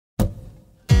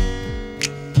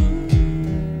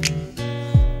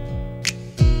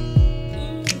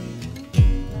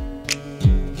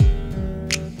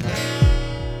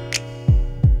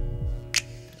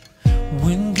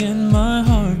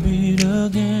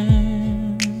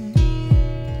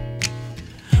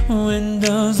When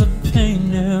does the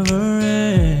pain never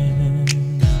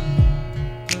end?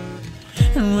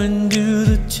 And when do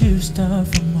the tears stop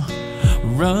from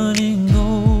running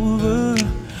over?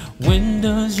 When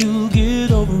does you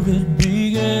get over it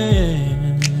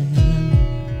begin?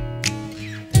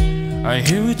 I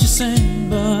hear what you're saying,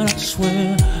 but I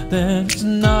swear that it's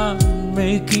not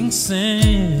making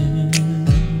sense.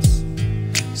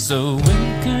 So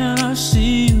when can I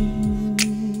see you?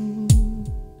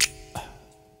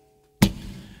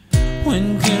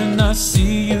 When can I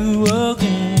see you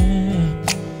again?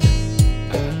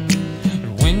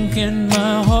 And when can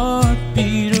my heart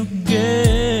beat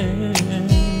again?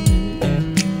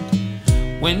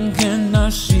 When can I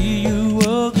see you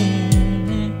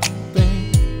again,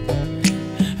 babe?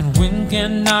 And when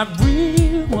can I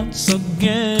breathe once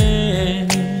again?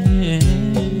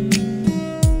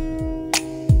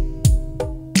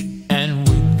 And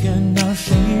when can I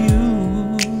see you?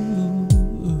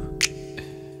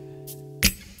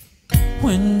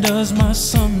 When does my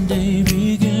someday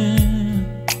begin?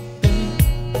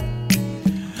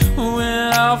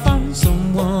 When I'll find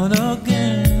someone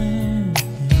again.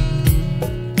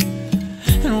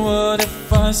 And what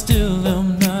if I still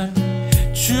am not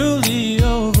truly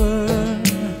over?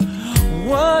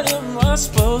 What am I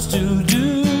supposed to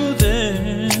do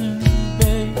then,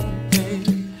 baby?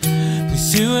 Please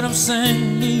see what I'm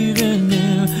saying, even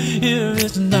if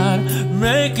it's not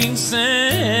making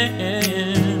sense.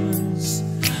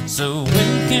 So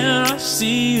when can I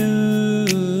see you?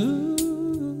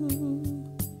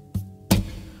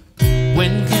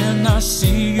 When can I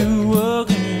see you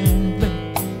again,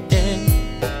 baby?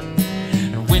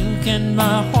 And when can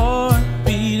my heart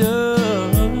beat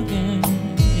again?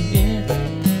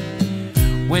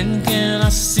 When can I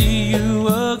see you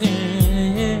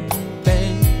again,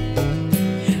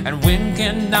 baby? And when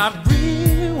can I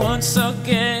breathe once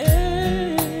again?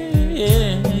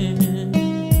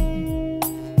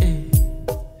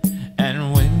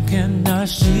 Can I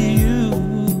see you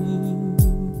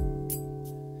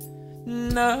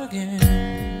again?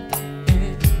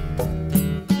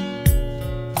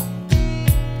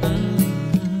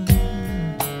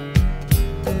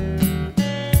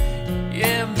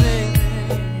 Yeah, baby,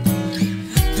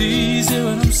 please hear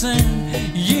what I'm saying,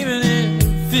 even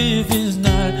if it's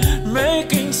not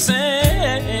making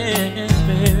sense,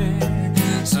 baby.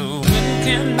 So when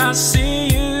can I see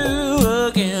you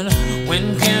again? When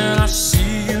can I see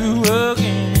you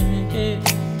again?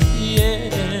 Yeah.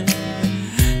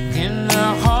 Can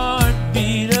our heart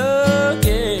beat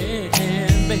again,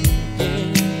 baby?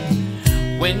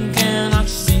 When can I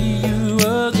see you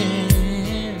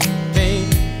again,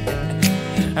 baby?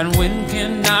 And when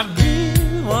can I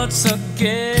breathe once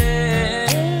again?